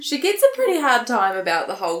She gets a pretty hard time about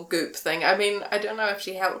the whole Goop thing. I mean, I don't know if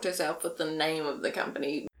she helped herself with the name of the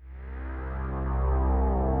company.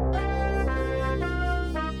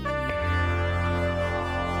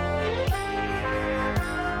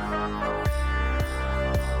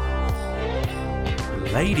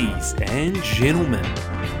 Ladies and gentlemen,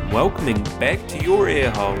 welcoming back to your ear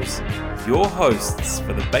holes, your hosts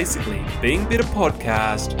for the Basically Being Better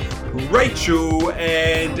podcast, Rachel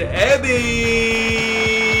and Abby.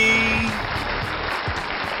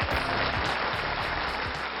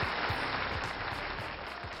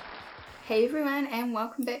 Hey everyone, and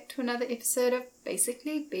welcome back to another episode of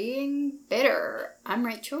Basically Being Better. I'm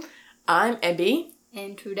Rachel. I'm Abby.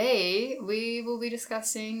 And today we will be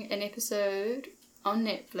discussing an episode on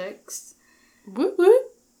Netflix Woo woo.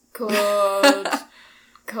 called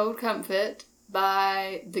Cold Comfort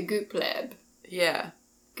by the Goop Lab. Yeah.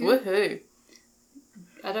 Goop? Woohoo.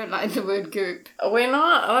 I don't like the word goop. We're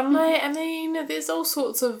not. I mean, there's all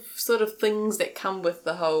sorts of sort of things that come with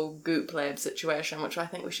the whole Goop Lab situation, which I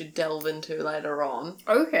think we should delve into later on.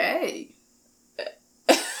 Okay.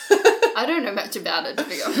 I don't know much about it, to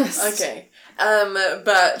be honest. Okay.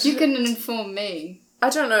 But You can inform me.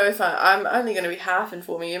 I don't know if I'm only going to be half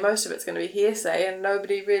informing you. Most of it's going to be hearsay, and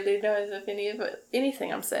nobody really knows if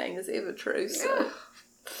anything I'm saying is ever true. So.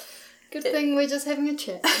 Good thing we're just having a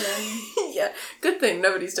chat then. Yeah, good thing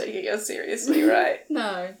nobody's taking us seriously, right?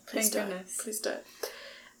 No, Please thank don't. goodness. Please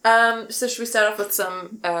don't. So should we start off with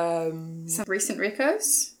some recent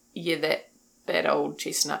recos? Yeah, that old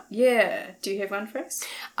chestnut. Yeah. Do you have one for us?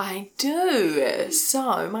 I do.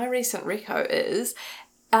 So my recent reco is,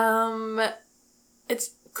 it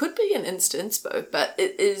could be an inspo, but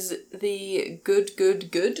it is the Good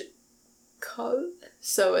Co.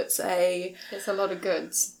 So it's There's a lot of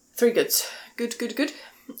goods. 3 goods. Good.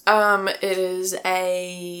 It is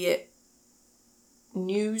a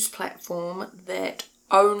news platform that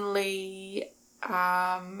only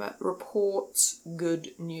reports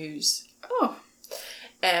good news. Oh.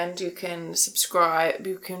 And you can subscribe.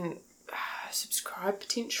 You can subscribe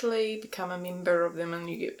potentially, become a member of them, and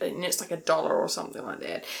it's like $1 or something like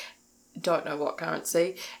that. Don't know what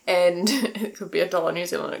currency, and it could be $1 New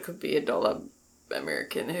Zealand. It could be $1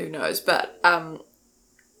 American. Who knows? But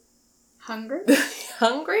hungry,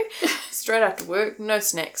 straight after work, no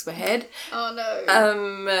snacks were had. Oh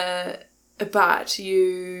no. But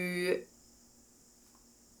you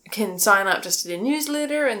can sign up just to their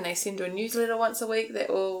newsletter, and they send you a newsletter once a week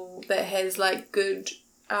that has like good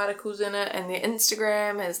articles in it, and their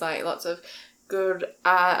Instagram has like lots of good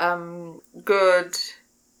not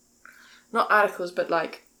articles, but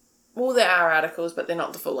like, well, there are articles, but they're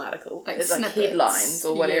not the full article. Like it's snippets. like headlines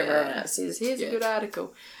or whatever, Yeah. and it says, here's a good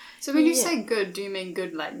article. So when you say good, do you mean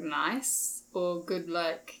good like nice, or good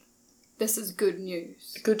like this is good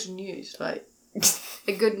news? Good news, like...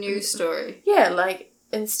 A good news story. Yeah, like,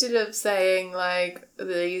 instead of saying, like,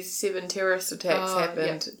 these 7 terrorist attacks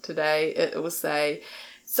happened today, it will say,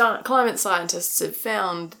 climate scientists have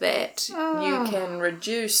found that you can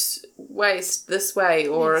reduce waste this way,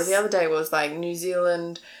 or the other day was, like, New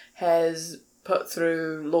Zealand has put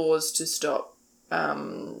through laws to stop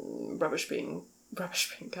rubbish being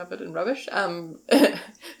covered in rubbish,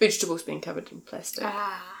 vegetables being covered in plastic.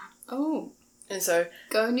 Oh. And so...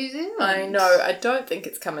 Go New Zealand. I know, I don't think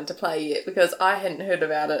it's come into play yet, because I hadn't heard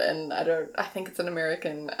about it, and I think it's an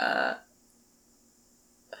American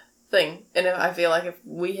thing, and I feel like if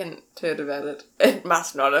we hadn't heard about it, it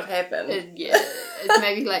must not have happened. It's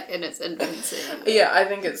maybe like in its infancy. Yeah, I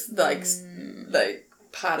think it's like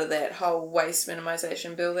part of that whole waste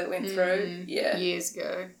minimisation bill that went through. Yeah. Years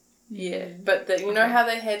ago. Yeah, but you know how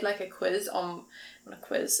they had like a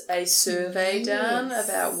survey done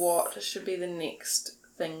about what should be the next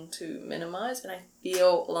thing to minimise, and I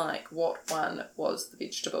feel like what one was the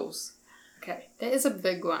vegetables. Okay, that is a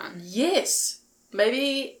big one. Yes,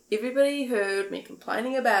 maybe everybody heard me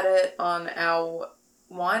complaining about it on our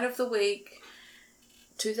Wine of the Week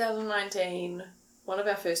 2019, one of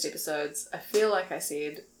our first episodes. I feel like I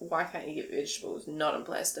said, why can't you get vegetables not in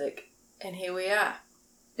plastic? And here we are.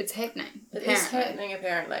 It's happening. It is happening,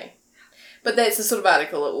 apparently. But that's the sort of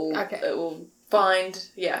article it will find,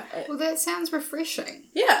 yeah. Well, that sounds refreshing.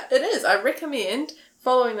 Yeah, it is. I recommend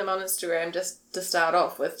following them on Instagram just to start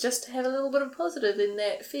off with, just to have a little bit of positive in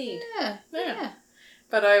that feed. Yeah.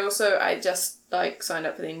 But I just, like, signed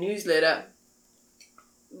up for their newsletter.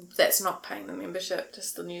 That's not paying the membership,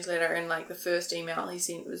 just the newsletter. And, like, the first email he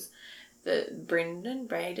sent was Brian,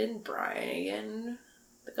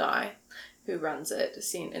 the guy who runs it,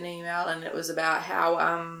 sent an email, and it was about how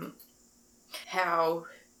a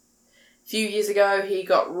few years ago he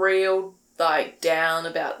got reeled like down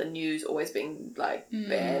about the news always being like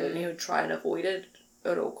bad, and he would try and avoid it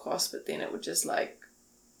at all costs, but then it would just like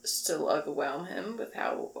still overwhelm him with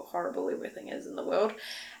how horrible everything is in the world.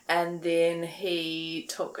 And then he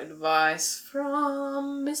took advice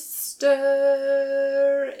from Mr.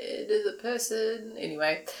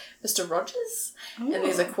 Rogers. Oh. And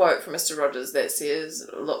there's a quote from Mr. Rogers that says,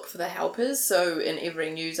 look for the helpers. So in every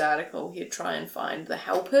news article, he'd try and find the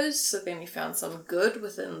helpers. So then he found some good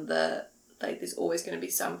within like there's always going to be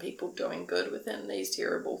some people doing good within these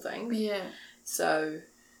terrible things. Yeah. So,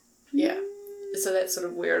 yeah. So that's sort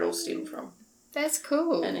of where it all stemmed from. That's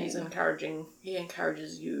cool. And he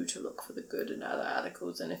encourages you to look for the good in other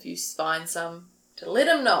articles, and if you find some, to let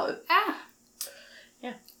him know.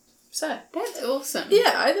 Yeah. So. That's awesome.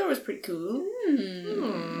 Yeah, I thought it was pretty cool.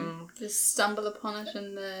 Just stumble upon it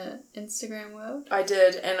in the Instagram world. I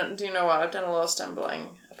did, and do you know what? I've done a lot of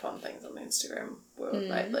stumbling upon things on the Instagram world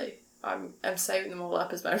lately. I'm saving them all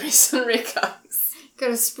up as my recent records.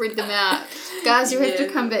 Gotta spread them out. Guys, you have to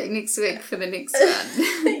come back next week for the next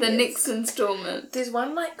one. The next installment. There's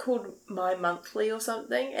one like called My Monthly or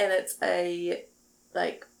something, and it's a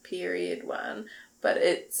like period one, but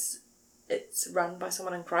it's run by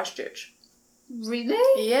someone in Christchurch.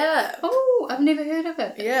 Really? Yeah. Oh, I've never heard of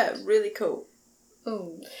it. Yeah, really cool.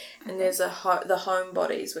 Oh. And there's the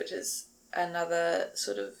Homebodies, which is another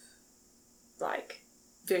sort of like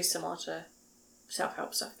very similar to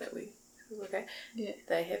self-help stuff that we look at. Yeah.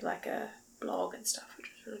 They have like a blog and stuff, which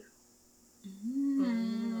is really cool.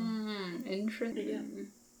 Interesting. Yeah.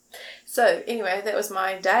 So anyway, that was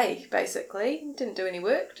my day basically. Didn't do any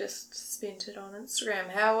work, just spent it on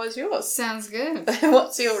Instagram. How was yours? Sounds good.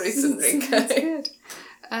 What's your recent reco? Sounds good.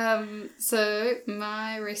 So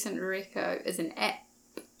my recent reco is an app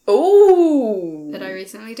Ooh. that I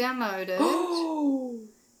recently downloaded Ooh.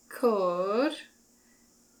 called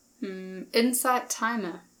Insight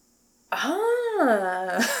Timer.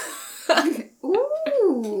 Ah.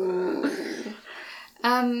 Ooh.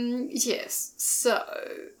 Yes. So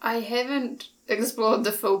I haven't explored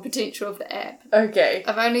the full potential of the app. Okay.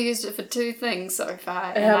 I've only used it for 2 things so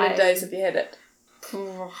far. And how many days have you had it? I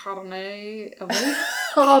don't know, a week?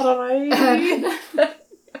 I don't know.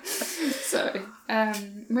 So,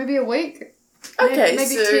 maybe a week. Okay,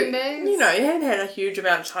 maybe so 2 days. you know, you haven't had a huge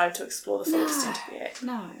amount of time to explore the full extent of the app.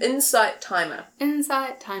 No. Insight Timer.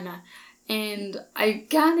 Insight Timer. And I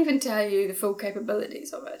can't even tell you the full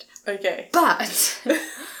capabilities of it. Okay. But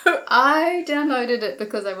I downloaded it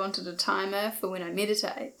because I wanted a timer for when I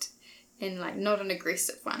meditate. And like not an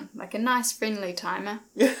aggressive one. Like a nice friendly timer.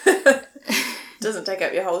 Doesn't take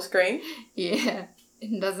up your whole screen. Yeah.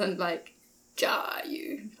 It doesn't like jar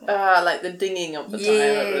you. Like the dinging of the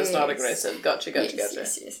timer, but it's not aggressive. Gotcha.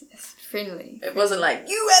 Yes. Friendly. It wasn't like,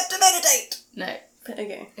 you have to meditate! No.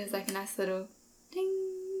 Okay. It was like a nice little ding.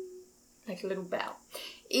 Like a little bell.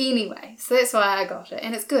 Anyway, so that's why I got it.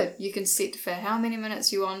 And it's good. You can set for how many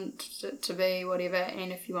minutes you want it to be, whatever.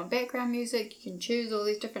 And if you want background music, you can choose all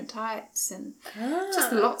these different types and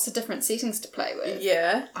just lots of different settings to play with.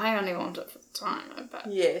 Yeah. I only want it for the timer, but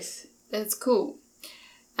yes, it's cool.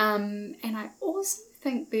 And I also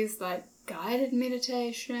think there's like guided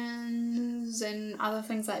meditations and other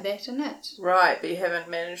things like that in it. right, but you haven't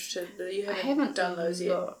managed to. I haven't done those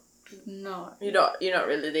yet. No. You're not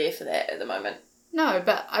really there for that at the moment. No,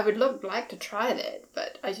 but I would like to try that,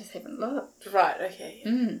 but I just haven't looked. Right. Okay.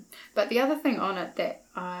 But the other thing on it that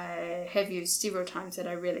I have used several times that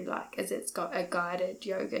I really like is it's got a guided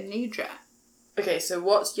yoga nidra. Okay, so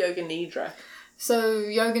what's yoga nidra? So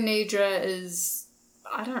yoga nidra is,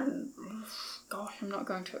 I'm not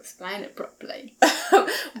going to explain it properly.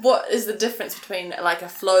 What is the difference between like a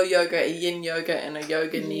flow yoga, a yin yoga, and a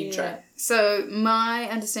yoga nidra? So my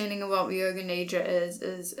understanding of what yoga nidra is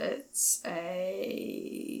it's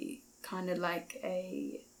a kind of like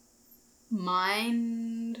a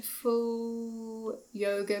mindful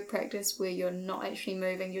yoga practice where you're not actually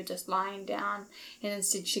moving, you're just lying down, and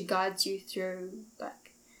instead she guides you through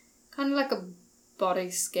like kind of like a body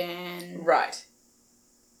scan. Right.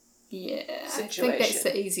 Yeah, Situation. I think that's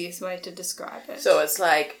the easiest way to describe it. So it's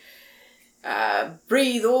like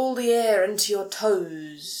breathe all the air into your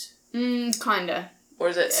toes. Kinda. Or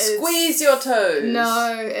is it squeeze your toes?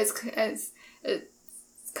 No, it's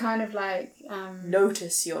kind of like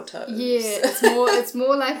notice your toes. Yeah, it's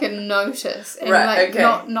more like a notice, and right, like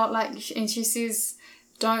okay. not like. And she says,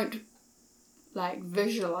 don't like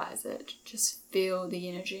visualize it, just feel the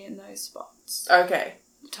energy in those spots. Okay.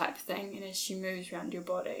 Type thing, and as she moves around your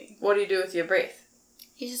body, what do you do with your breath?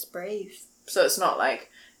 you just breathe. So it's not like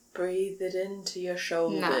breathe it into your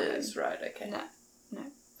shoulders, No. right? Okay. No,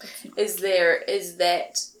 it's not. Is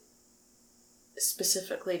that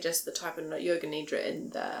specifically just the type of yoga nidra in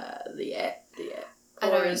the app? I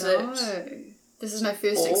Or don't is know. it This is my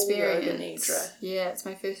first all experience. yoga nidra? Yeah, it's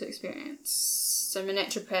my first experience. So my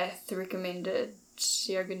naturopath recommended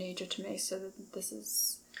yoga nidra to me, so this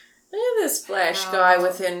is... Look at this flash guy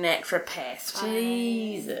with her naturopath.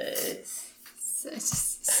 Jesus. It's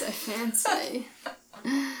just so fancy.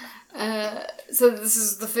 So this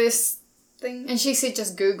is the first thing. And she said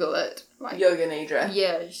just Google it. Like, Yoga nidra.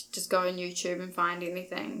 yeah, just go on YouTube and find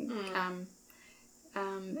anything.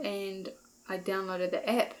 And I downloaded the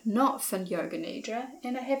app, not for yoga nidra,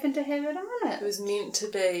 and I happened to have it on it. It was meant to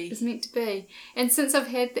be. It was meant to be. And since I've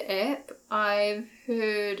had the app, I've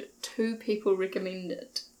heard 2 people recommend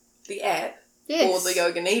it. The app? Yes. Or the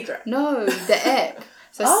yoga nidra? No, the app.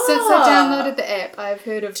 So since I downloaded the app, I've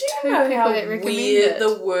heard of 2 people that recommend weird it.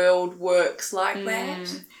 the world works like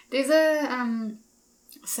that? There's a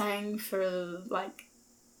saying for, like,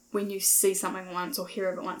 when you see something once or hear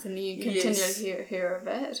of it once and then you continue to hear of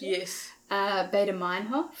it. Yes. Beta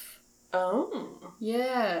Meinhof. Oh.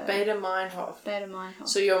 Yeah. Beta Meinhof. Beta Meinhof.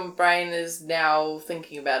 So your brain is now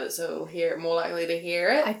thinking about it, so it'll hear it, more likely to hear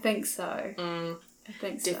it? I think so. I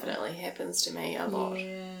think so. Definitely happens to me a lot.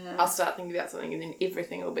 Yeah. I'll start thinking about something and then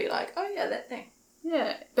everything will be like, oh yeah, that thing.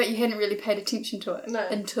 Yeah. But you hadn't really paid attention to it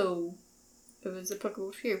until it was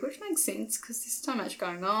applicable to you, which makes sense because there's so much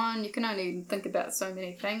going on. You can only think about so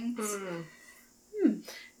many things.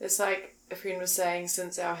 It's like a friend was saying,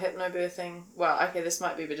 since our hypnobirthing, well, okay, this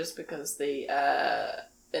might be but just because the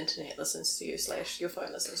internet listens to you / your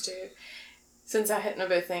phone listens to you. Since our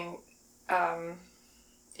hypnobirthing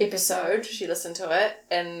episode, she listened to it,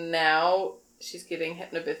 and now she's getting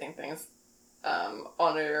hypnobirthing things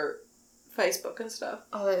on her Facebook and stuff.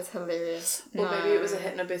 Oh, that's hilarious. Or maybe it was a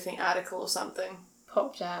hypnobirthing article or something.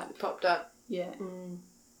 Popped up. It popped up. Yeah.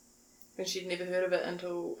 And she'd never heard of it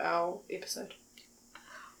until our episode.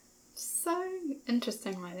 So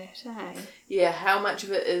interesting like that, eh? Yeah, how much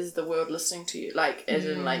of it is the world listening to you? Like, as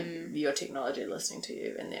in, like, your technology listening to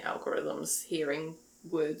you and the algorithms hearing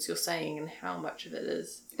words you're saying, and how much of it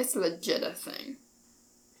is... It's legit a thing.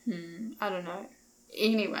 I don't know.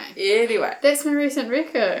 Anyway. That's my recent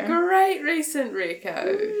reco. Great recent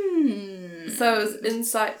reco. So it was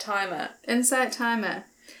Insight Timer. Insight Timer.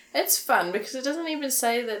 It's fun because it doesn't even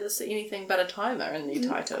say that it's anything but a timer in the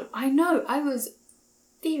title. I know. I was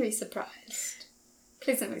very surprised.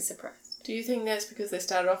 Pleasantly surprised. Do you think that's because they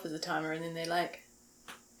started off as a timer and then they, like...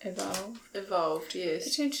 Evolved, yes.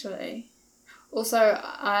 Potentially. Also,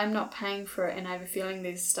 I'm not paying for it, and I have a feeling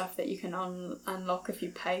there's stuff that you can unlock if you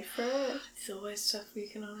pay for it. There's always stuff you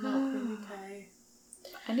can unlock when you pay.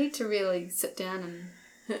 I need to really sit down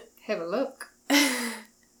and have a look.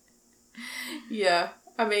 Yeah.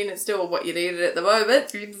 I mean, it's still what you needed at the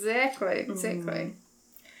moment. Exactly.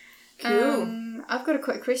 Cool. I've got a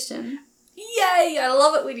quick question. Yay! I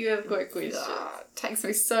love it when you have quick questions. It takes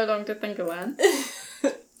me so long to think of one.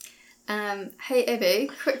 Hey Abby,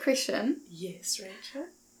 quick question. Yes, Rachel?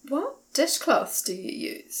 What dishcloths do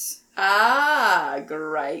you use?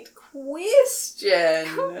 Great question.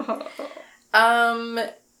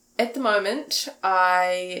 At the moment,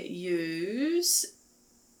 I use...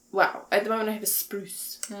 Well, at the moment I have a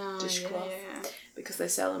spruce dishcloth. Yeah. Because they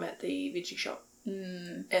sell them at the veggie shop.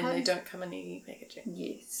 And they don't come in any packaging.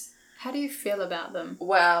 Yes. How do you feel about them?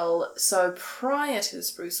 Well, so prior to the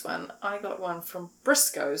spruce one, I got one from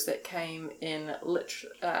Briscoe's that came in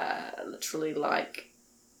literally like...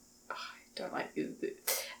 Oh, I don't like...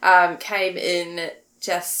 came in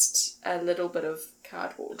just a little bit of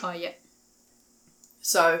cardboard. Oh, yeah.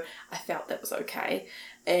 So I felt that was okay.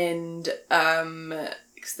 And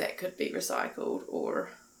because that could be recycled or...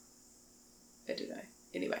 I don't know.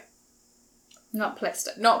 Anyway. Not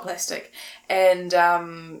plastic. And,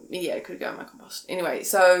 yeah, it could go in my compost. Anyway,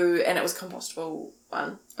 so, and it was a compostable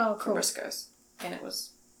one. Oh, cool. From Briscoe's. And it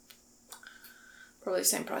was probably the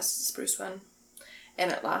same price as the spruce one.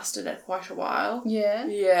 And it lasted quite a while. Yeah?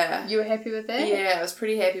 Yeah. You were happy with that? Yeah, I was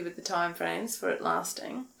pretty happy with the time frames for it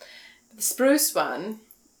lasting. But the spruce one,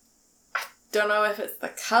 I don't know if it's the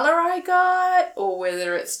colour I got or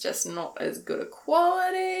whether it's just not as good a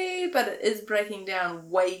quality, but it is breaking down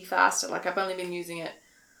way faster. Like, I've only been using it,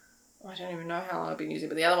 I don't even know how long I've been using it,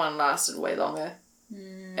 but the other one lasted way longer.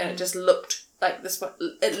 And it just looked like this one,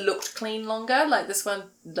 it looked clean longer. Like, this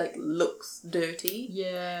one, like, looks dirty.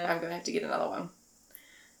 Yeah. I'm going to have to get another one.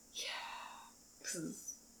 Yeah.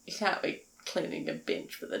 Because you can't be cleaning a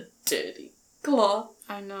bench with a dirty cloth.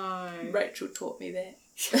 I know. Rachel taught me that.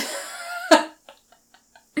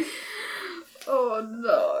 Oh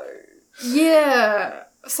no. Yeah.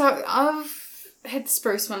 So I've had the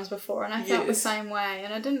spruce ones before, and I felt the Yes. same way,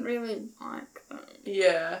 and I didn't really like them.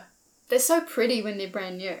 Yeah. They're so pretty when they're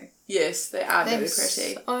brand new. Yes, they are They very have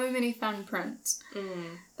pretty. so many fun prints,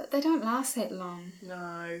 but they don't last that long.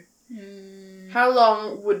 No. Mm. How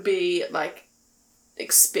long would be, like,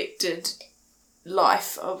 expected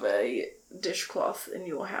life of a dishcloth in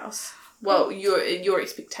your house? Well, your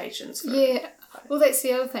expectations for Yeah, well, that's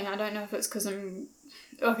the other thing. I don't know if it's because I'm...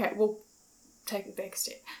 Okay, we'll take it back a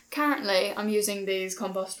step. Currently, I'm using these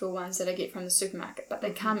compostable ones that I get from the supermarket, but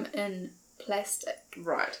they come in plastic.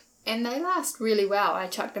 Right. And they last really well. I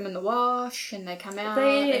chuck them in the wash, and they come out,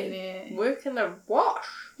 and they're... work in the wash.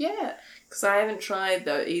 Yeah. Because I haven't tried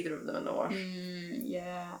either of them in the wash.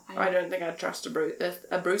 Yeah. I don't think I'd trust a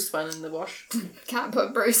Bruce one in the wash. Can't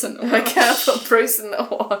put Bruce in the wash. I can't put Bruce in the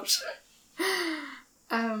wash.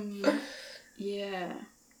 Yeah.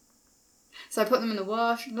 So I put them in the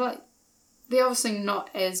wash. Like, they're obviously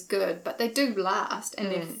not as good, but they do last,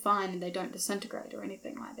 and they're fine, and they don't disintegrate or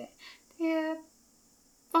anything like that. They're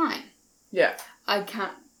fine. Yeah. I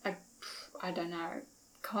don't know.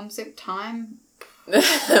 Concept time?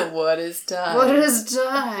 What is time? What is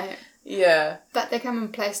time? Yeah. But they come in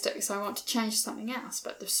plastic, so I want to change something else.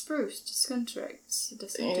 But the spruce disintegrates.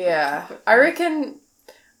 Yeah. I reckon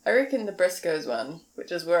the Briscoes one,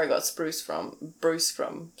 which is where I got Spruce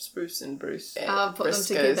and Bruce. I'll put Briscoes,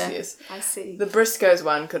 them together. Yes. I see. The Briscoes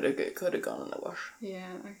one could have gone in the wash. Yeah,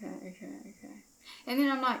 okay. And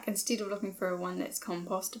then I'm like, instead of looking for one that's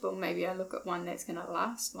compostable, maybe I look at one that's going to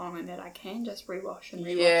last long and that I can just rewash and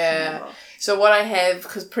rewash and rewash. So what I have,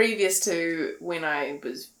 because previous to when I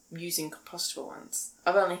was using compostable ones,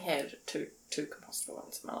 I've only had two compostable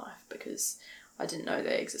ones in my life because I didn't know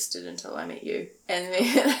they existed until I met you. And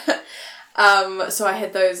then, so I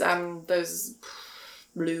had those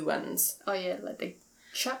blue ones. Oh yeah, like the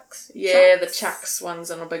chucks? Yeah, the chucks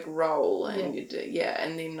ones on a big roll. And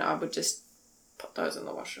and then I would just put those in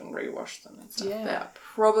the wash and rewash them and stuff. Yeah. They're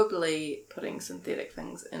probably putting synthetic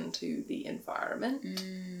things into the environment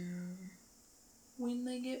when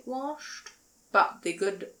they get washed. But they're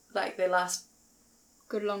good, like they last...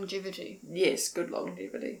 Good longevity. Yes, good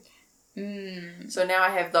longevity. Mm. So now I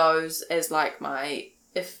have those as like my,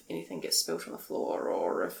 if anything gets spilled on the floor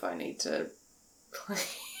or if I need to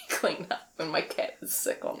clean up when my cat is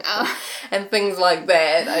sick on the and things like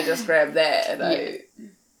that, I just grab that and I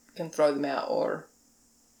can throw them out or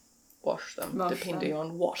wash them depending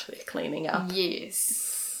on what they're cleaning up.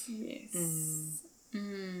 Yes.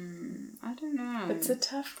 I don't know. It's a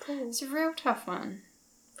tough call. It's a real tough one.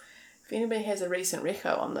 If anybody has a recent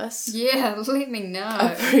reco on this, yeah, let me know.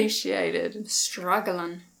 Appreciated. I'm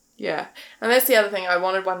struggling. Yeah. And that's the other thing. I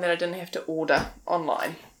wanted one that I didn't have to order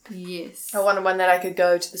online. Yes. I wanted one that I could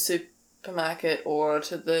go to the supermarket or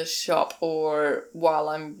to the shop, or while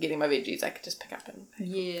I'm getting my veggies, I could just pick up and...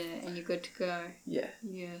 Yeah, and you're good to go. Yeah.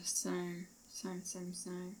 Yeah, same.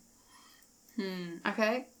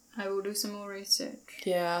 Okay, I will do some more research.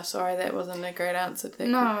 Yeah, sorry that wasn't a great answer to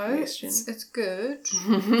that question. It's good.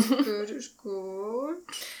 It's good.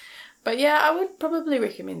 But yeah, I would probably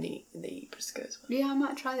recommend the Briscoes one. Yeah, I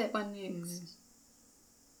might try that one next.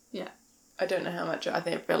 Yeah. I don't know how much. I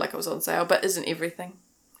feel like it was on sale, but isn't everything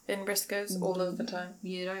in Briscoes all of the time?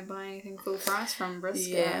 You don't buy anything full price from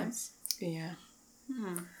Briscoes. Yeah.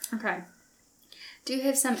 Okay. Do you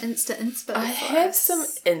have some Insta inspo? I have some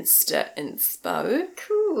Insta inspo.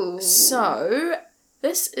 Cool. So,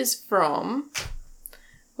 this is from...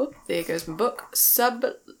 Oh, there goes my book.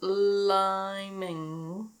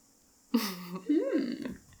 Subliming.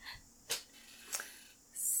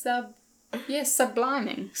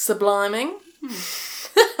 Subliming. Subliming.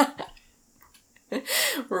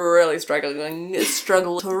 Really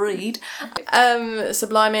struggle to read.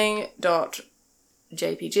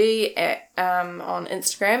 Subliming.jpg on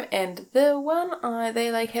Instagram, and the one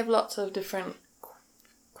they like have lots of different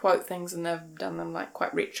quote things, and they've done them like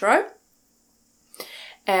quite retro.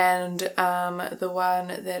 And the one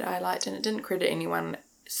that I liked, and it didn't credit anyone,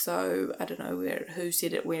 so I don't know who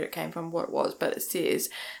said it, where it came from, what it was, but it says,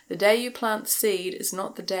 "The day you plant the seed is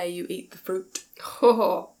not the day you eat the fruit."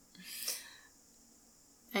 Oh,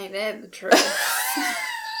 ain't that the truth?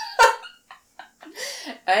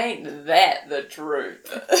 Ain't that the truth?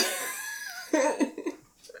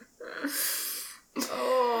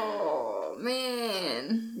 Oh,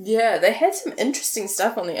 man. Yeah, they had some interesting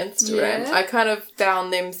stuff on the Instagram. Yeah. I kind of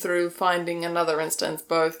found them through finding another instance,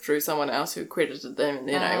 both through someone else who credited them, and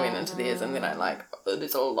then I went into theirs, and then I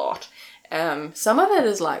there's a lot. Some of it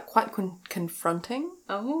is like quite confronting.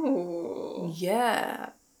 Oh. Yeah,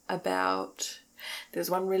 there's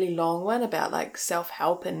one really long one about like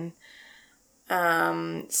self-help and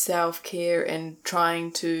self-care and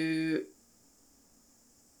trying to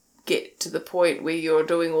get to the point where you're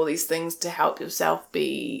doing all these things to help yourself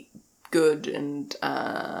be good and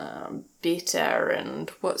better and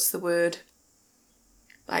what's the word?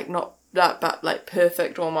 Like not that, but like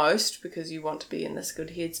perfect almost, because you want to be in this good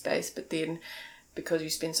headspace, but then because you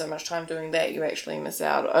spend so much time doing that, you actually miss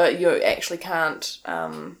out. You actually can't.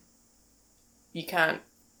 You can't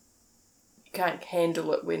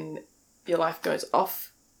handle it when your life goes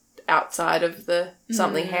off outside of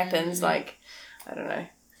something happens, like, I don't know,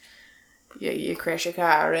 you crash a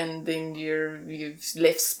car and then you've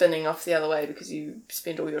left spinning off the other way because you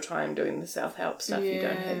spend all your time doing the self-help stuff. You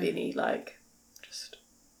don't have any, like, just,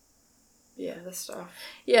 the stuff.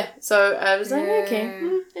 Yeah, so I was like,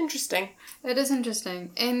 okay, interesting. It is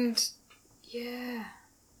interesting. And, yeah,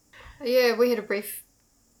 we had a brief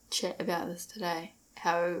chat about this today,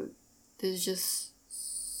 how there's just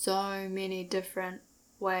so many different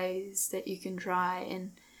ways that you can try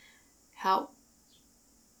and help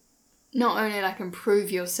not only like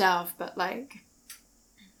improve yourself, but like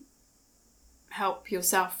help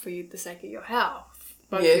yourself for the sake of your health,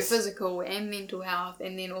 both your physical and mental health,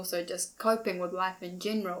 and then also just coping with life in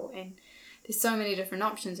general. And there's so many different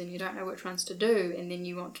options and you don't know which ones to do, and then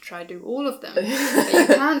you want to try do all of them but you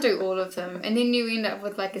can't do all of them, and then you end up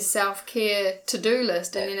with like a self-care to-do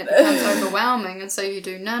list, and then it becomes overwhelming, and so you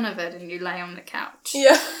do none of it and you lay on the couch.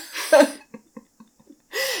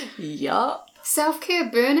 Yup. Self-care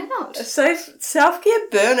burnout. Self-care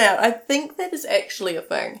burnout, I think that is actually a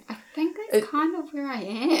thing. I think that's kind of where I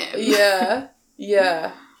am.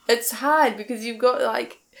 Yeah. It's hard because you've got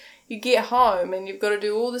like, you get home and you've got to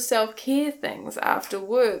do all the self-care things after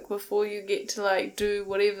work before you get to like do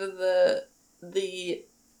whatever the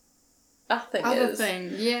other thing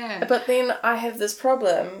is. But then I have this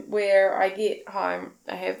problem where I get home,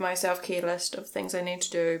 I have my self-care list of things I need to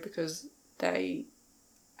do because they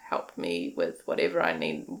help me with whatever I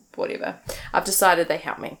need, whatever. I've decided they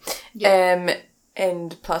help me.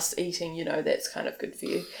 And plus eating, that's kind of good for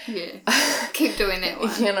you. Yeah. Keep doing that one.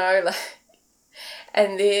 Like,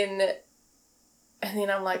 and then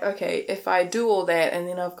I'm like, okay, if I do all that and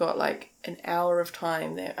then I've got like an hour of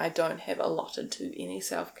time that I don't have allotted to any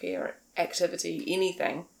self-care activity,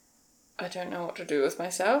 anything, I don't know what to do with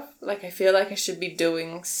myself. Like, I feel like I should be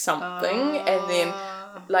doing something and then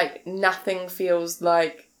like nothing feels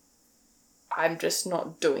like I'm just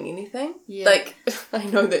not doing anything. Yeah. Like, I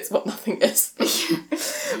know that's what nothing is.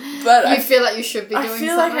 But I feel like you should be doing something. I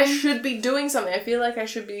feel like I should be doing something. I feel like I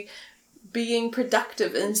should be being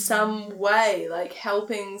productive in some way, like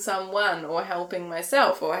helping someone or helping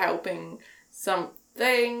myself or helping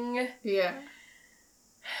something. Yeah.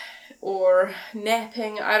 Or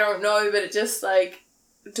napping, I don't know, but it just like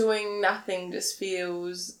doing nothing just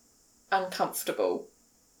feels uncomfortable,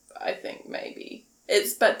 I think, maybe.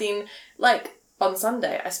 But then, like, on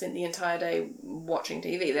Sunday, I spent the entire day watching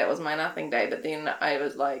TV. That was my nothing day. But then I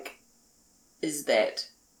was like, is that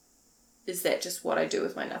just what I do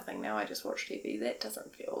with my nothing now? I just watch TV. That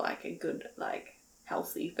doesn't feel like a good, like,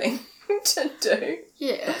 healthy thing to do.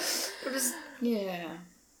 Yeah.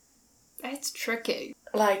 It's tricky.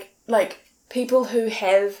 Like people who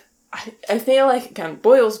have, I feel like it kind of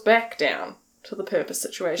boils back down to the purpose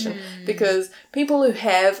situation. Because people who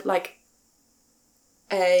have, like,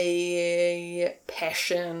 a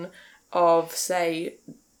passion of, say,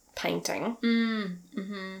 painting,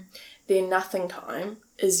 their nothing time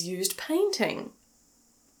is used painting.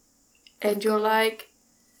 And you're like,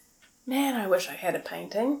 man, I wish I had a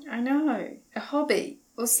painting. I know. A hobby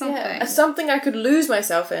or something. Yeah, something I could lose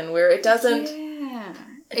myself in where it doesn't... Yeah.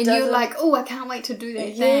 And you're like, oh, I can't wait to do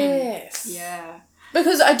that thing. Yes. Yeah.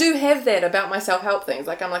 Because I do have that about my self-help things.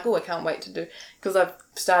 Like, I'm like, oh, I can't wait to do... Because I've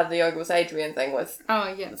started the Yoga with Adrian thing with... Oh,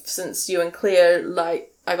 yeah. Since you and Claire,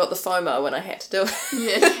 like, I got the FOMO when I had to do it.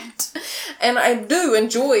 Yeah. And I do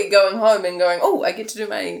enjoy going home and going, oh, I get to do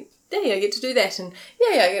my... Yeah, I get to do that. And,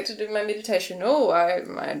 yeah, I get to do my meditation. Oh, I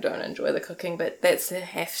don't enjoy the cooking, but that's a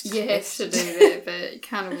have to. You have to do that, but you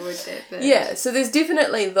can't avoid that bit. Yeah, so there's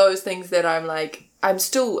definitely those things that I'm like... I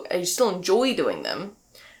still enjoy doing them,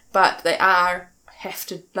 but they have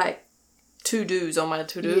to, like, to-dos on my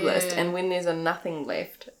to-do list, and when there's a nothing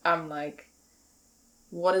left, I'm like,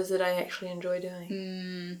 what is it I actually enjoy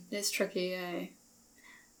doing? That's tricky, eh?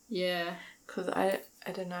 Yeah. Because I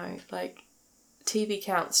don't know, like, TV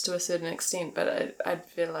counts to a certain extent, but I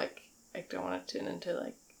feel like I don't want to turn into,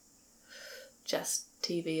 like, just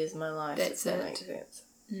TV is my life, if that makes sense.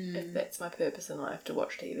 If that's my purpose in life, to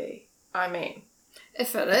watch TV. I mean...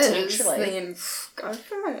 If it is, then go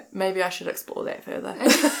for it. Maybe I should explore that further.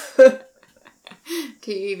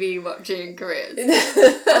 TV watching careers.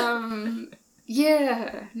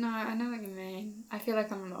 Yeah, no, I know what you mean. I feel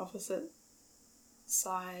like I'm on the opposite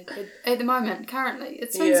side at the moment. Currently,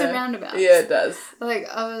 it swings and roundabouts. Yeah, it does. Like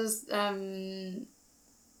I was at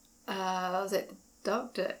the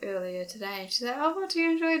doctor earlier today, and she's like, "Oh, what do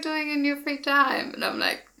you enjoy doing in your free time?" And I'm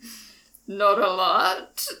like, "Not a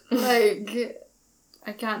lot. Like,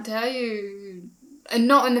 I can't tell you." And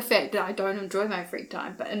not in the fact that I don't enjoy my free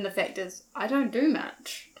time, but in the fact is I don't do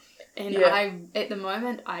much. And at the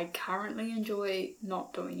moment, I currently enjoy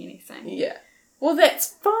not doing anything. Yeah. Well, that's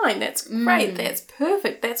fine. That's great. That's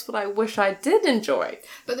perfect. That's what I wish I did enjoy.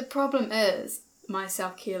 But the problem is my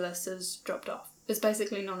self-care list has dropped off. It's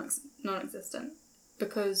basically non-existent.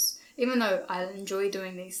 Because even though I enjoy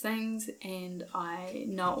doing these things and I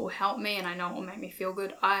know it will help me and I know it will make me feel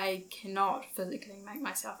good, I cannot physically make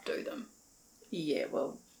myself do them. Yeah,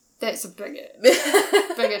 well... That's a bigger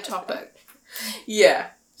topic.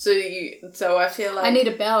 Yeah. So I feel like... I need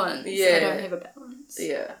a balance. Yeah. I don't have a balance.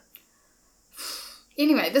 Yeah.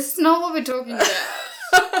 Anyway, this is not what we're talking about.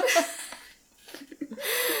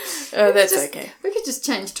 Oh, that's okay. We could just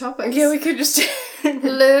change topics. Yeah, we could just...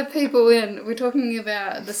 Lure people in. We're talking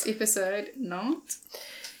about this episode, not?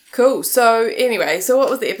 Cool. So, anyway, what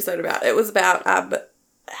was the episode about? It was about, how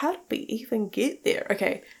did we even get there?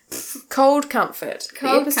 Okay. Cold Comfort.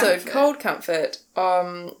 Cold Comfort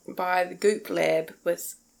by the Goop Lab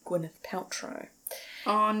with Gwyneth Paltrow.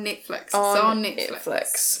 On Netflix. It's on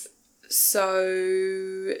Netflix.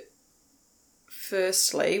 So,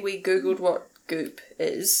 firstly, we Googled what Goop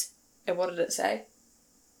is. And what did it say?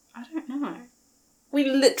 I don't know. We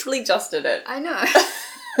literally just did it. I know.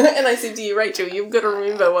 And I said to you, Rachel, you've got to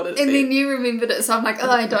remember what it said. And then you remembered it, so I'm like,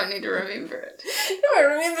 I don't need to remember it. No, I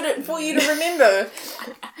remembered it for you to remember.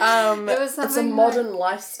 It's a modern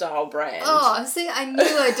lifestyle brand. Oh, see, I knew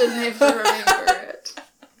I didn't have to remember it.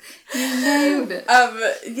 You nailed it.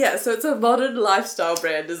 Yeah, so it's a modern lifestyle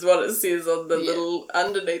brand is what it says on the little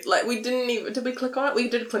underneath. Like, we didn't even... Did we click on it? We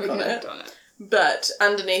did click on it. But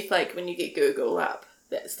underneath, like, when you get Google up,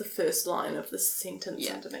 that's the first line of the sentence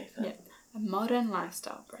underneath it. Yeah. A modern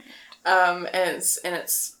lifestyle brand. And it's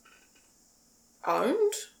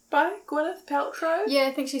owned by Gwyneth Paltrow. Yeah,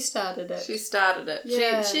 I think she started it. She started it.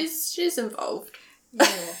 Yeah. She's involved.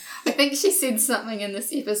 Yeah. I think she said something in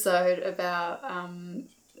this episode about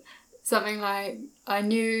something like, I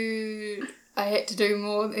knew I had to do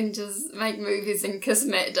more than just make movies and kiss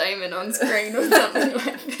Matt Damon on screen or something like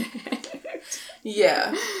that.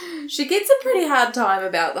 Yeah. She gets a pretty hard time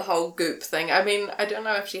about the whole Goop thing. I mean, I don't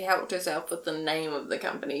know if she helped herself with the name of the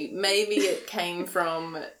company. Maybe it came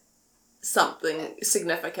from something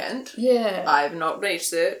significant. Yeah. I've not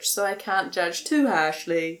researched, so I can't judge too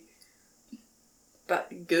harshly.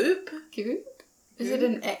 But Goop? Goop? Is it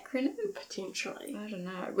an acronym? Potentially. I don't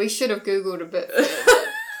know. We should have Googled a bit further.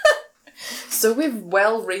 So we've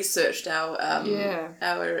well researched our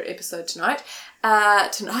episode tonight.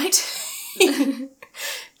 Tonight.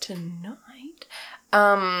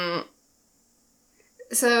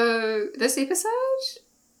 So this episode?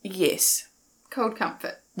 Yes. Cold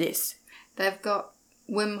Comfort. Yes. They've got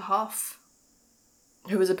Wim Hof.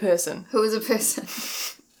 Who is a person.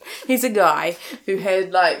 He's a guy who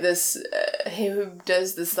had like this, who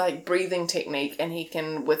does this like breathing technique and he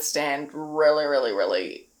can withstand really, really,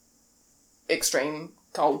 really extreme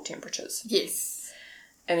cold temperatures. Yes.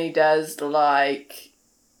 And he does like,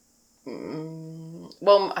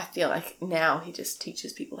 well, I feel like now he just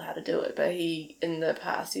teaches people how to do it, but in the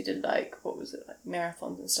past he did like, what was it, like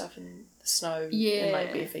marathons and stuff in the snow and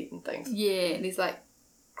like bare feet and things. Yeah, and he's like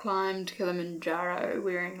climbed Kilimanjaro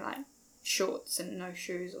wearing like shorts and no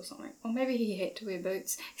shoes or something. Or maybe he had to wear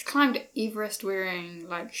boots. He's climbed Everest wearing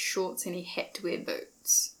like shorts and he had to wear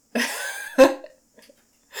boots.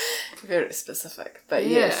 Very specific, but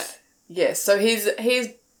yes. So he's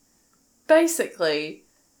basically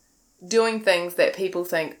doing things that people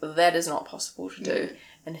think that is not possible to do,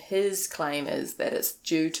 and his claim is that it's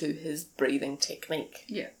due to his breathing technique.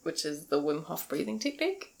 Yeah, which is the Wim Hof breathing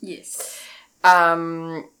technique. Yes.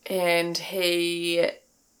 And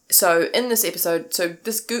so in this episode, so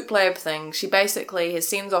this Goop Lab thing, she basically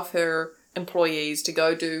sends off her employees to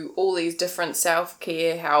go do all these different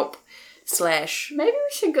self-care help / maybe we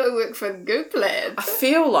should go work for Goop Lab. I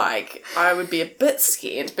feel like I would be a bit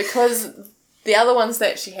scared because the other ones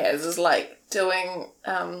that she has is like doing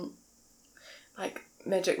like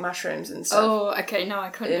magic mushrooms and stuff. Oh, okay, no, I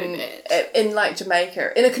couldn't do that. In like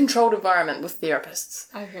Jamaica, in a controlled environment with therapists.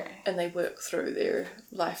 Okay. And they work through their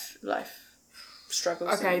life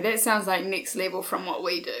struggles. Okay, that sounds like next level from what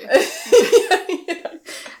we do.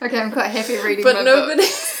 Okay, I'm quite happy reading my book.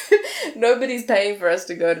 Nobody's paying for us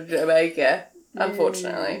to go to Jamaica,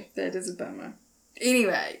 unfortunately. That is a bummer.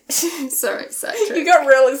 Anyway, sorry, sidetrack. You got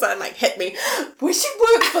real excited, like, hit me. We should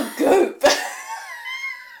work for Goop.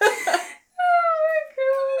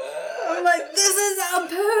 I'm like, this is our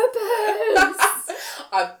purpose.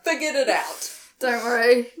 I figured it out. Don't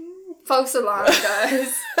worry. False alarm,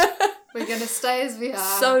 guys. We're going to stay as we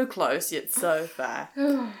are. So close, yet so far.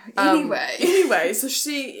 Anyway, so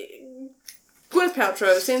Gwyneth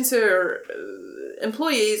Paltrow sends her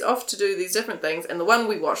employees off to do these different things, and the one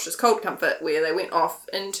we watched is Cold Comfort, where they went off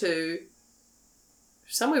into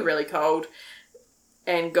somewhere really cold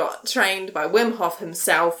and got trained by Wim Hof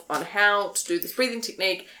himself on how to do this breathing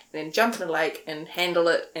technique, and then jump in a lake and handle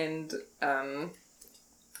it, and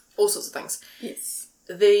all sorts of things. Yes.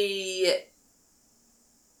 The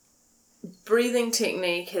breathing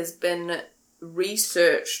technique has been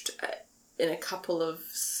researched in a couple of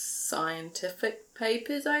scientific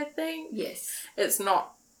papers, I think. Yes. It's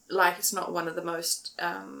not one of the most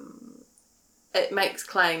it makes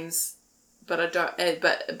claims, but I don't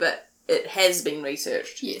but it has been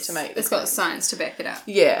researched to make it's got science to back it up.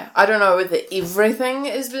 Yeah, I don't know whether everything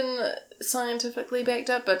has been scientifically backed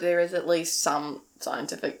up, but there is at least some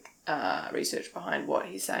scientific research behind what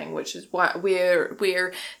he's saying, which is where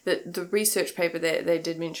the research paper that they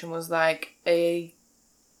did mention was like a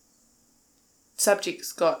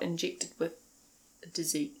subjects got injected with a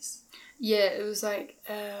disease. Yeah, it was like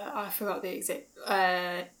I forgot the exact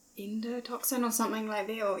endotoxin or something like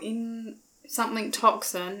that, or something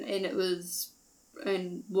toxin, and it was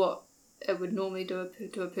what it would normally do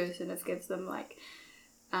to a person if it gives them like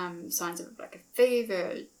signs of like a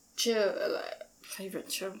fever, chill,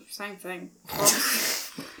 same thing.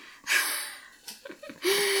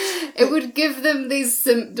 It would give them these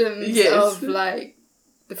symptoms of like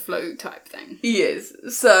the flu type thing. Yes.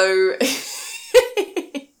 So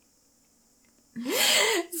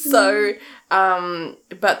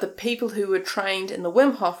but the people who were trained in the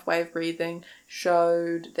Wim Hof way of breathing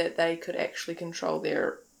showed that they could actually control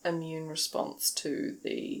their immune response to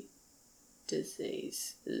the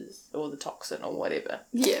disease or the toxin or whatever.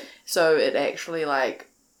 Yeah. So it actually,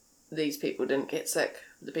 like, these people didn't get sick.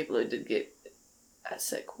 The people who did get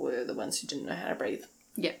sick were the ones who didn't know how to breathe.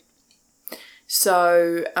 Yeah.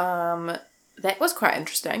 So that was quite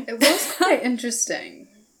interesting. It was quite interesting.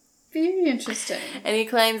 Very interesting. And he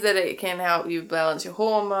claims that it can help you balance your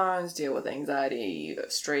hormones, deal with anxiety,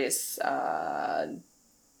 stress,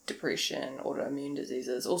 depression, autoimmune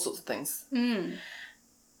diseases, all sorts of things. Mm.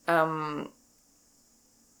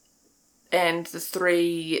 And the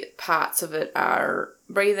 3 parts of it are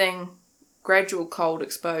breathing, gradual cold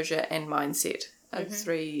exposure, and mindset are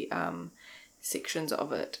 3 sections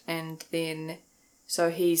of it. And then, so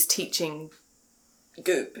he's teaching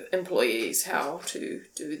Goop employees how to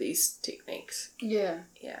do these techniques. Yeah.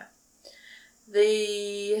 Yeah.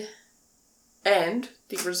 The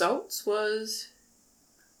results was...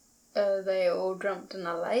 they all jumped in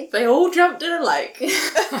a lake. They all jumped in a lake.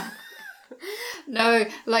 No,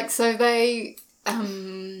 like, so they,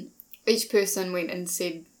 each person went and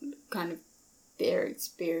said kind of their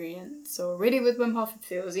experience already with Wim Hof, if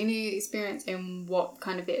there was any experience, and what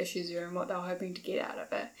kind of their issues were and what they were hoping to get out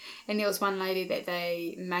of it. And there was one lady that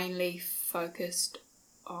they mainly focused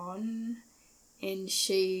on, and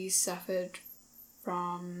she suffered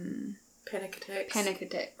from... Panic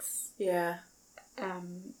attacks. Yeah.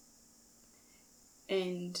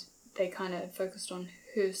 And they kind of focused on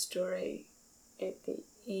her story at the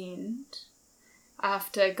end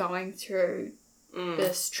after going through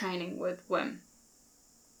this training with Wim.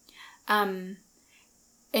 And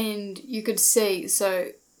you could see, so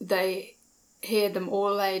they had them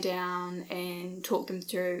all lay down and talk them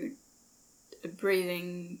through a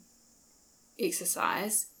breathing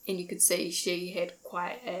exercise, and you could see she had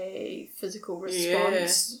quite a physical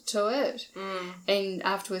response to it. And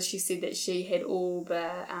afterwards she said that she had all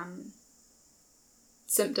the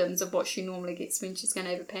symptoms of what she normally gets when she's going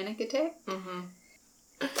to have a panic attack.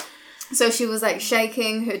 So she was like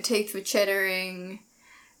shaking, her teeth were chattering.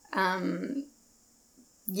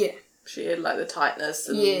 She had like the tightness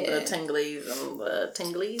and the tinglies and the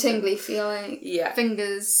tinglies. Tingly feeling. Yeah.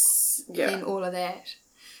 Fingers and all of that.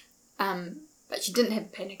 But she didn't have a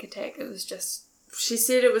panic attack. It was just... She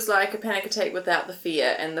said it was like a panic attack without the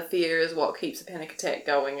fear, and the fear is what keeps a panic attack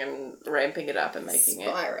going and ramping it up and making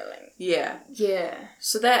spiraling. Yeah.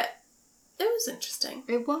 So it was interesting.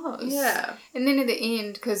 It was. Yeah. And then at the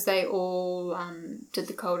end, because they all did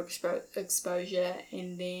the cold exposure,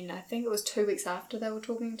 and then I think it was 2 weeks after they were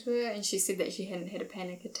talking to her, and she said that she hadn't had a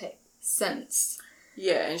panic attack since.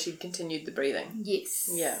 Yeah, and she'd continued the breathing. Yes.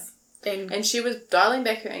 Yeah. And she was dialing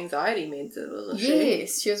back her anxiety meds, wasn't she?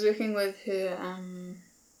 Yes, she was working with her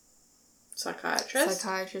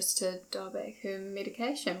Psychiatrist to dial back her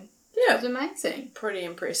medication. Yeah. It was amazing. Pretty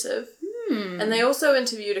impressive. And they also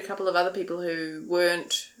interviewed a couple of other people who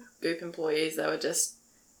weren't Goop employees. They were just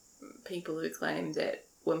people who claimed that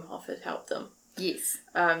Wim Hof had helped them. Yes.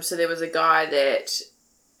 So there was a guy that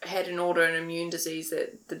had an autoimmune disease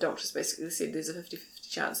that the doctors basically said there's a 50-50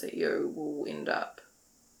 chance that you will end up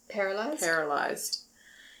paralysed.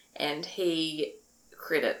 And he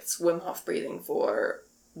credits Wim Hof breathing for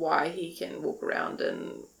why he can walk around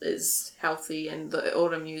and is healthy, and the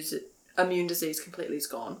autoimmune disease completely is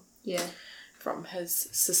gone. Yeah. From his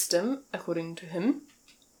system, according to him.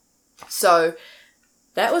 So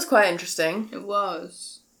that was quite interesting. It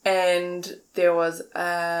was. And there was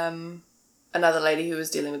another lady who was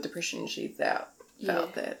dealing with depression. She felt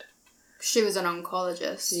that. She was an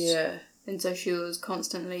oncologist. Yeah. And so she was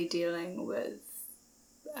constantly dealing with...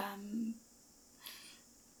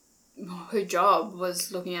 her job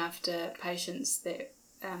was looking after patients that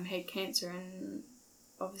had cancer, and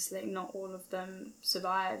obviously not all of them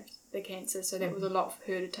survived the cancer, so that was a lot for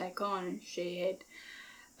her to take on. She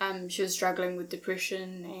was struggling with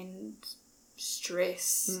depression and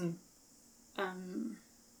stress, and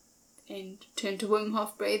turned to Wim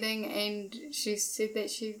Hof breathing, and she said that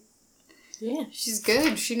she's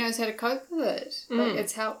good. She knows how to cope with it. Like,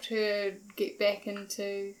 it's helped her get back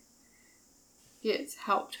into... Yeah, it's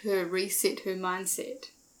helped her reset her mindset.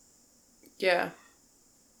 Yeah.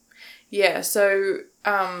 Yeah, so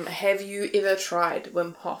have you ever tried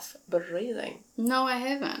Wim Hof breathing? No, I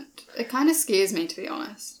haven't. It kind of scares me, to be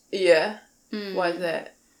honest. Yeah? Why is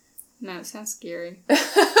that? No, it sounds scary.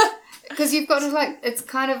 Because you've got to, it's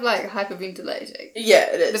kind of like hyperventilating. Yeah,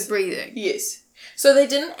 it is. The breathing. Yes. So they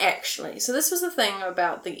didn't actually... So this was the thing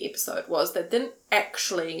about the episode, was they didn't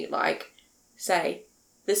actually, say...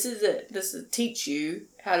 This is it. This is teach you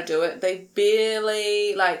how to do it. They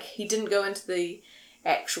barely, he didn't go into the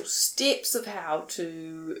actual steps of how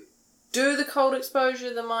to do the cold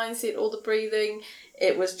exposure, the mindset, or the breathing.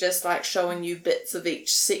 It was just, showing you bits of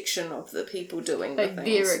each section of the people doing the things.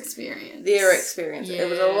 Their experience. Their experience. Yeah. It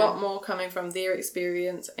was a lot more coming from their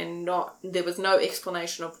experience, and there was no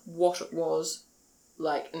explanation of what it was,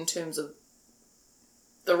 in terms of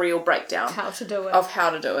the real breakdown of how to do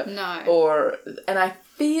it. No. And I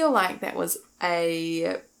feel like that was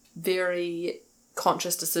a very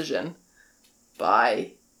conscious decision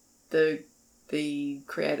by the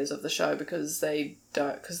creators of the show, because I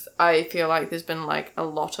feel like there's been a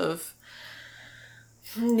lot of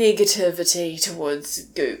negativity towards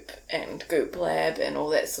Goop and Goop Lab and all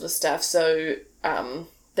that sort of stuff. So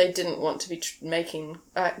they didn't want to be making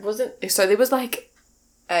so there was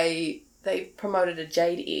they promoted a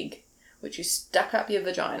jade egg, which you stuck up your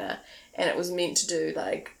vagina, and it was meant to do,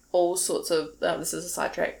 all sorts of, this is a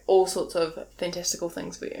sidetrack, all sorts of fantastical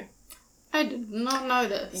things for you. I did not know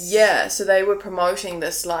this. Yeah, so they were promoting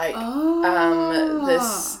this,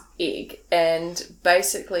 this egg, and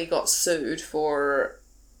basically got sued for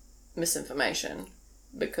misinformation,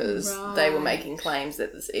 because they were making claims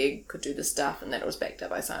that this egg could do this stuff, and that it was backed up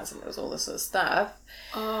by science, and it was all this sort of stuff.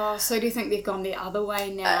 Oh, so do you think they've gone the other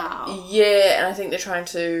way now? Yeah, and I think they're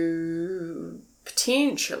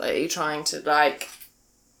potentially trying to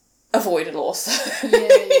avoid a lawsuit.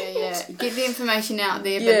 Yeah. Get the information out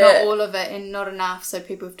there, but not all of it, and not enough, so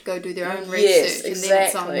people have to go do their own research, and then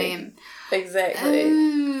it's on them. Exactly.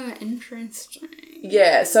 Interesting.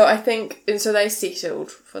 Yeah, so I think, and so they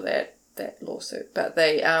settled for that lawsuit, but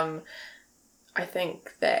they, I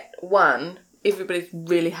think that, one, everybody's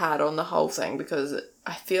really hard on the whole thing, because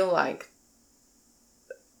I feel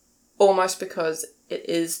almost because it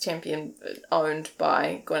is owned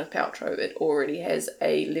by Gwyneth Paltrow, it already has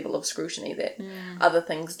a level of scrutiny that other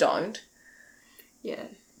things don't. Yeah.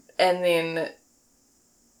 And then,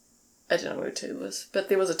 I don't know where 2 was, but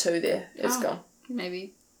there was a 2 there. It's gone.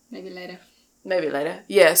 Maybe later. Maybe later.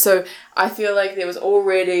 Yeah, so I feel like there was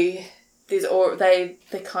already... they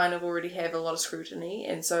kind of already have a lot of scrutiny,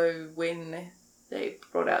 and so when they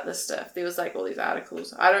brought out this stuff, there was all these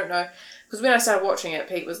articles. I don't know, because when I started watching it,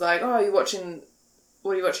 Pete was like, "Oh, you're watching?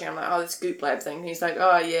 What are you watching?" I'm like, "Oh, this Goop Lab thing." And he's like,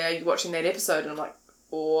 "Oh yeah, you're watching that episode?" And I'm like,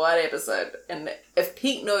 "What episode?" And if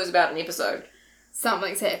Pete knows about an episode,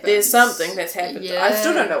 something's happened. There's something that's happened. Yeah. I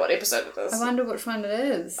still don't know what episode it is. I wonder which one it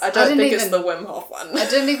is. I don't think it's the Wim Hof one. I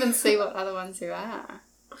didn't even see what other ones there are.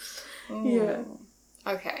 Ooh.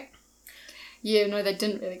 Yeah. Okay. Yeah, no, they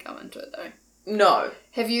didn't really go into it though. No.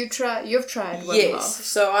 You've tried Wim Hof? Yes.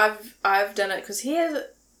 So I've done it, because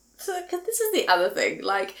this is the other thing.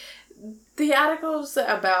 The articles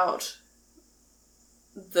about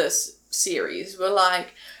this series were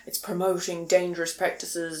like, it's promoting dangerous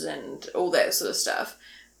practices and all that sort of stuff.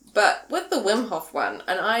 But with the Wim Hof one,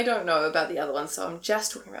 and I don't know about the other one, so I'm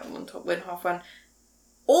just talking about the Wim Hof one,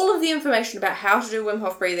 all of the information about how to do Wim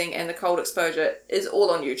Hof breathing and the cold exposure is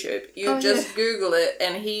all on YouTube. You just Google it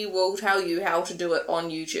and he will tell you how to do it on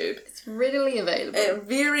YouTube. It's readily available.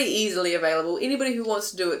 Very easily available. Anybody who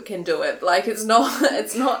wants to do it can do it. Like, it's not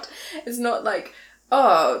like,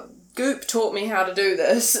 oh, Goop taught me how to do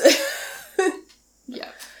this.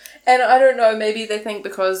 Yeah. And I don't know, maybe they think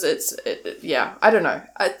because I don't know.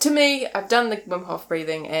 To me, I've done the Wim Hof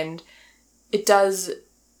breathing and it does,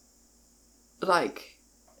 like,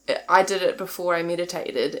 I did it before I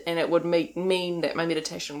meditated and it would mean that my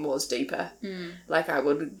meditation was deeper. Like, I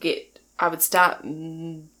would start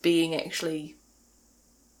being actually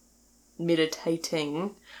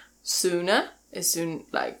meditating sooner,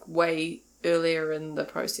 like way earlier in the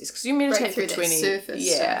process, because you meditate for 20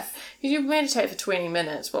 stuff. You meditate for 20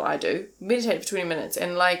 minutes. Well, I do meditate for 20 minutes,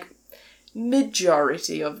 and like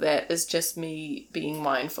majority of that is just me being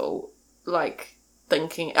mindful, like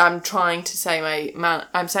thinking. I'm trying to say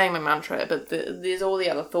I'm saying my mantra, but there's all the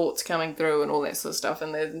other thoughts coming through and all that sort of stuff,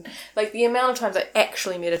 and then like the amount of times I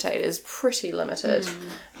actually meditate is pretty limited.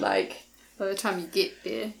 Like, by the time you get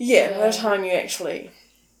there, by the time you actually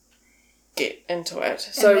get into it.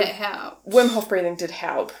 So that helps. Wim Hof breathing did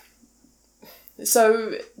help.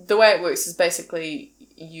 So the way it works is basically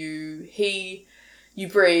you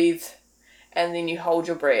breathe and then you hold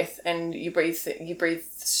your breath and you breathe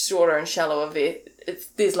shorter and shallower.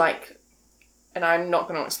 There's like, and I'm not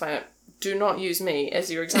going to explain it. Do not use me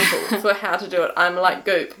as your example for how to do it. I'm like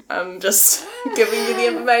Goop. I'm just giving you the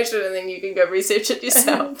information and then you can go research it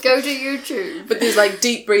yourself. Go to YouTube. But there's like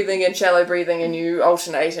deep breathing and shallow breathing, and you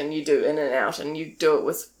alternate and you do in and out, and you do it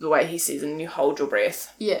with the way he says, and you hold your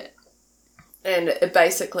breath. Yeah. And it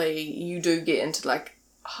basically, you do get into like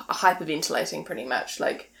hyperventilating pretty much.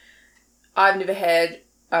 Like, I've never had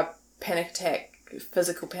a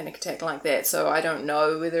physical panic attack like that, so I don't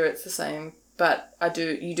know whether it's the same. But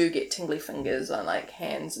you do get tingly fingers on like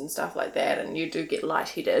hands and stuff like that, and you do get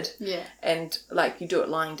lightheaded. Yeah. And like you do it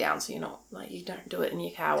lying down, so you're not like, you don't do it in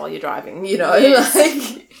your car while you're driving, you know. Yes.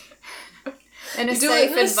 Like, in a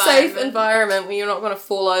safe environment where you're not going to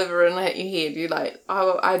fall over and hit your head. You like,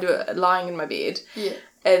 I do it lying in my bed. Yeah.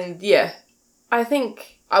 And I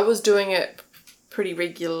think I was doing it pretty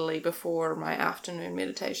regularly before my afternoon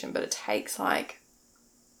meditation, but it takes like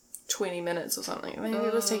 20 minutes or something. Maybe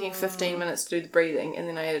it was taking 15 minutes to do the breathing, and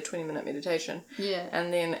then I had a 20-minute meditation. Yeah.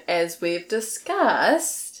 And then, as we've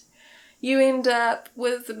discussed, you end up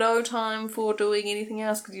with no time for doing anything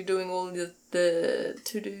else because you're doing all the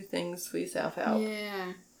to-do things for your self-help.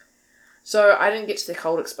 Yeah. So I didn't get to the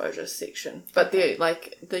cold exposure section, but the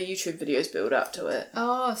YouTube videos build up to it.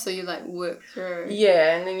 Oh, so you like work through.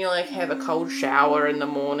 Yeah, and then you like have a cold shower in the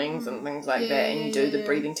mornings and things like that, and you do the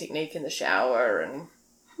breathing technique in the shower and...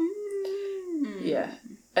 Yeah.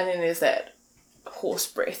 And then there's that horse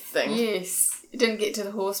breath thing. Yes. You didn't get to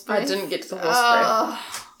the horse breath? I didn't get to the horse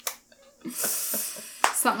breath.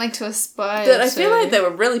 Something to aspire to. I feel like they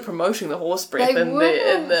were really promoting the horse breath in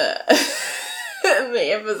the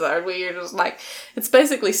episode, where you're just like, it's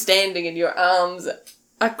basically standing and your arms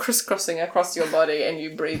are crisscrossing across your body and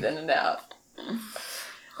you breathe in and out.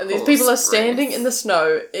 And these people are standing in the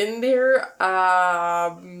snow in their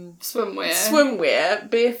swimwear,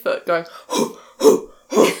 barefoot, going,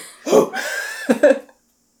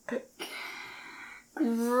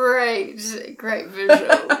 Great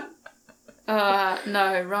visual.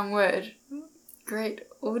 No, wrong word. Great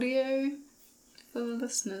audio for the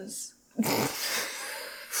listeners.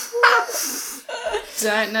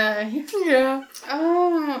 Don't know. Yeah.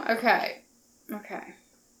 Oh, okay.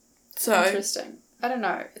 So interesting. I don't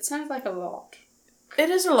know. It sounds like a lot.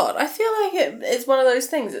 It is a lot. I feel like it's one of those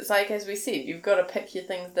things. It's like, as we said, you've got to pick your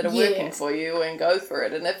things that are working for you and go for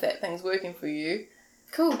it. And if that thing's working for you...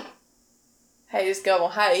 Cool. Haters gonna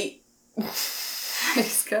hate.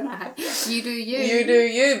 Haters gonna hate. You do you. You do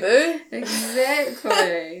you, boo.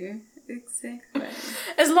 Exactly. Exactly.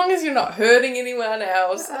 As long as you're not hurting anyone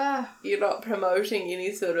else, you're not promoting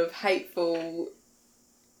any sort of hateful...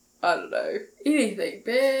 I don't know. Anything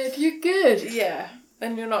bad, you're good. Yeah.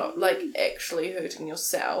 And you're not, like, actually hurting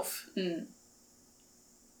yourself. Mm.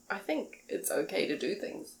 I think it's okay to do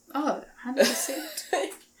things. Oh, 100%.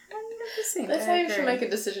 100%. That's how you should make a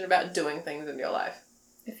decision about doing things in your life.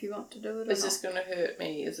 If you want to do it or Is this going to hurt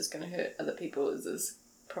me? Is this going to hurt other people? Is this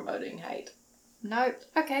promoting hate? No.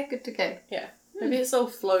 Okay, good to go. Yeah. Maybe it's a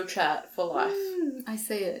little flow chart for life. I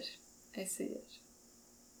see it.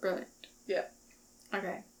 Brilliant. Yeah.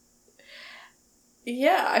 Okay.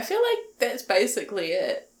 Yeah, I feel like that's basically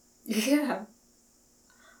it. Yeah.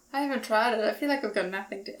 I haven't tried it. I feel like I've got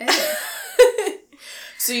nothing to add.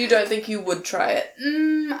 So you don't think you would try it?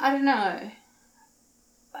 I don't know.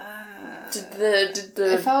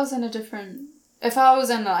 If I was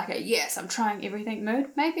in like a yes, I'm trying everything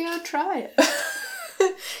mood, maybe I'd try it.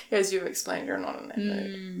 As you've explained, you're not in that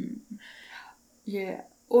mood. Yeah.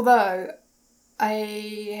 Although, I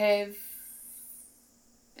have,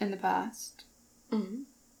 in the past,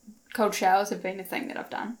 cold showers have been a thing that I've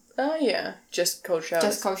done. Oh, yeah. Just cold showers?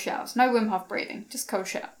 Just cold showers. No Wim Hof breathing. Just cold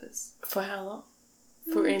showers. For how long?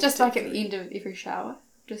 Just like at the end of every shower.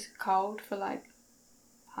 Just cold for like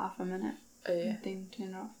half a minute. Oh, yeah. And then turn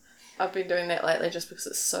it off. I've been doing that lately just because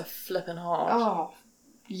it's so flippin' hot. Oh,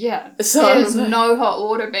 yeah. So there's no hot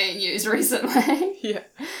water being used recently. Yeah.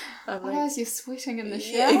 Otherwise you're sweating in the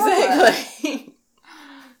shower. Yeah, exactly.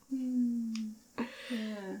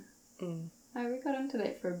 Yeah. Oh, we got into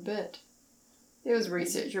that for a bit. There was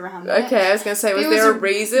research around that. Okay, I was going to say, was there a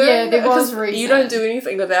reason? Yeah, there was a reason. You don't do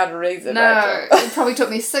anything without a reason. No, it probably took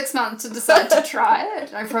me 6 months to decide to try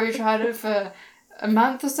it. I probably tried it for a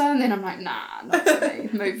month or so, and then I'm like, nah, not for me.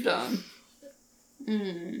 Moved on.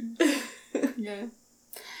 Yeah.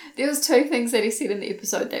 There was 2 things that he said in the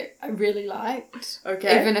episode that I really liked.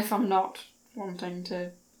 Okay. Even if I'm not wanting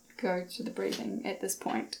to go to the breathing at this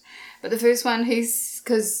point. But the first one,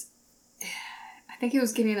 because I think he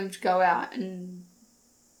was getting them to go out and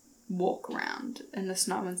walk around in the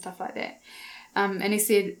snow and stuff like that. And he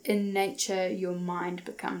said, in nature, your mind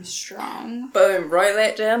becomes strong. Boom, write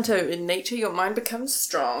that down too. In nature, your mind becomes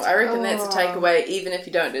strong. I reckon that's a takeaway, even if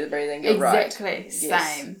you don't do the breathing. You're exactly. Right.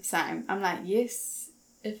 Exactly. Same. I'm like, yes,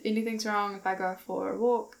 if anything's wrong, if I go for a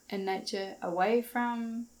walk in nature, away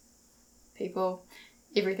from people,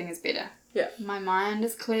 everything is better. Yeah. My mind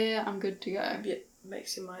is clear. I'm good to go. Yeah.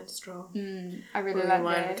 Makes your mind strong. I really like that. Your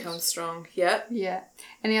mind becomes strong. Yeah. Yeah.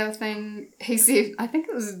 And the other thing he said, I think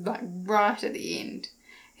it was like right at the end,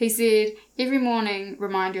 he said, every morning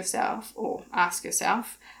remind yourself or ask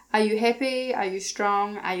yourself, are you happy? Are you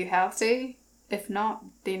strong? Are you healthy? If not,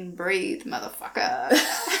 then breathe, motherfucker.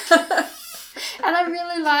 And I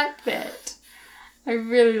really like that.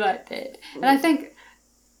 And I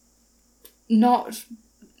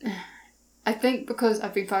think because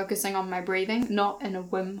I've been focusing on my breathing, not in a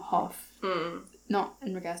Wim Hof, not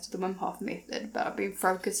in regards to the Wim Hof method, but I've been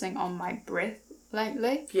focusing on my breath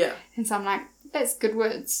lately. Yeah. And so I'm like, that's good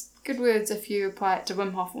words. Good words if you apply it to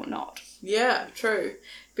Wim Hof or not. Yeah, true.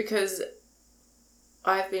 Because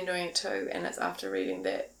I've been doing it too, and it's after reading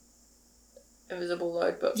that Invisible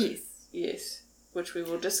Load book. Yes. Which we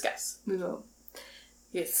will discuss. We will.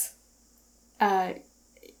 Yes. I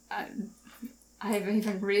haven't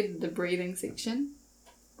even read the breathing section.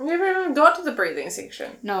 You never even got to the breathing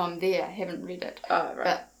section. No, I'm there. I haven't read it. Oh, right.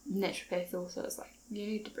 But naturopath also is like, you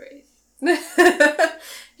need to breathe. You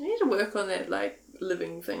need to work on that, like,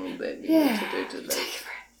 living thing that you need to do to live. Take a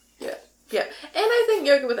breath. Yeah. Yeah. And I think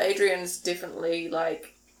Yoga with Adriene is definitely,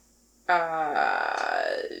 like,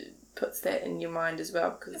 puts that in your mind as well,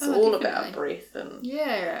 because it's all about breath. And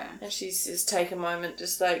she says, take a moment,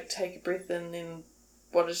 just, like, take a breath in, and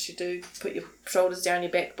what does she do? Put your shoulders down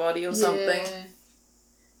your back body or something.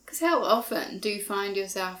 Because how often do you find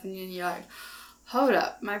yourself and then you're like, hold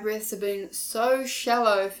up, my breaths have been so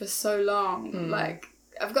shallow for so long. Like,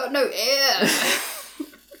 I've got no air.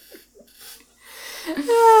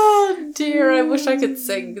 Oh dear, I wish I could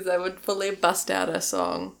sing because I would fully bust out a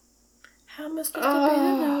song. How am I supposed to be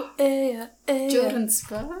no air? Jordan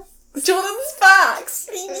Sparks? Jordan Sparks!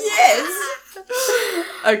 Yes!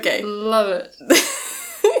 Okay. Love it.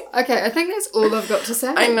 Okay, I think that's all I've got to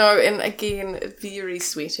say. I know, and again, very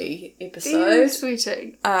sweaty episode. Very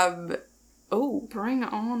sweaty. Bring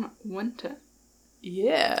on winter.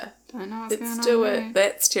 Yeah. Don't know what's going on. Let's do it.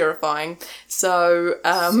 That's terrifying. So,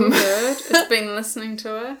 so good. It's been listening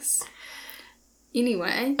to us.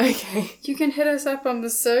 Anyway. Okay. You can hit us up on the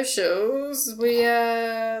socials. We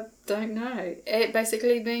don't know. At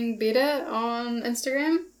Basically Being Better on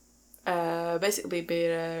Instagram. Basically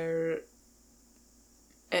Better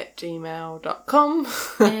at gmail.com.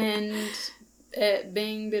 And at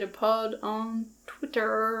Being Better Pod on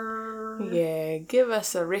Twitter. Yeah, give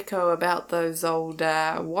us a reco about those old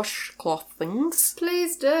washcloth things.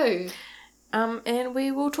 Please do. And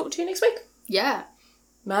we will talk to you next week. Yeah.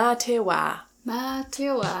 Mā te wā. Mā te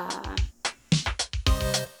wā.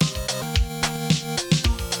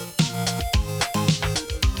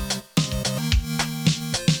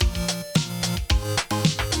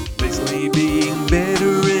 Basically being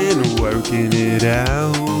better and working it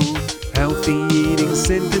out. Healthy eating,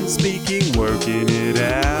 sentence speaking, working it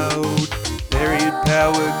out. There you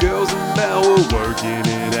working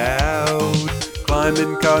it out.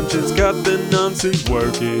 Climate conscious, cut the nonsense,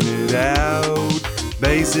 working it out.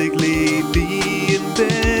 Basically being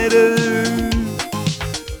better.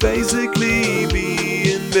 Basically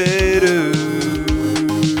being better.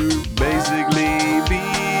 Basically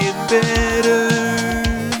being better.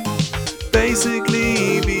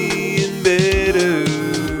 Basically being better.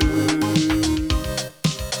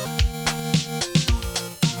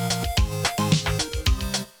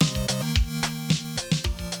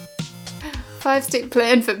 5-step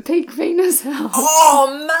plan for peak penis health. Oh,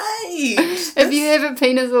 mate! If you have a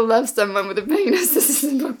penis or love someone with a penis, this is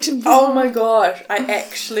the book to buy. Oh my gosh, I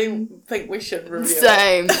actually think we should review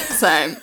it. Same.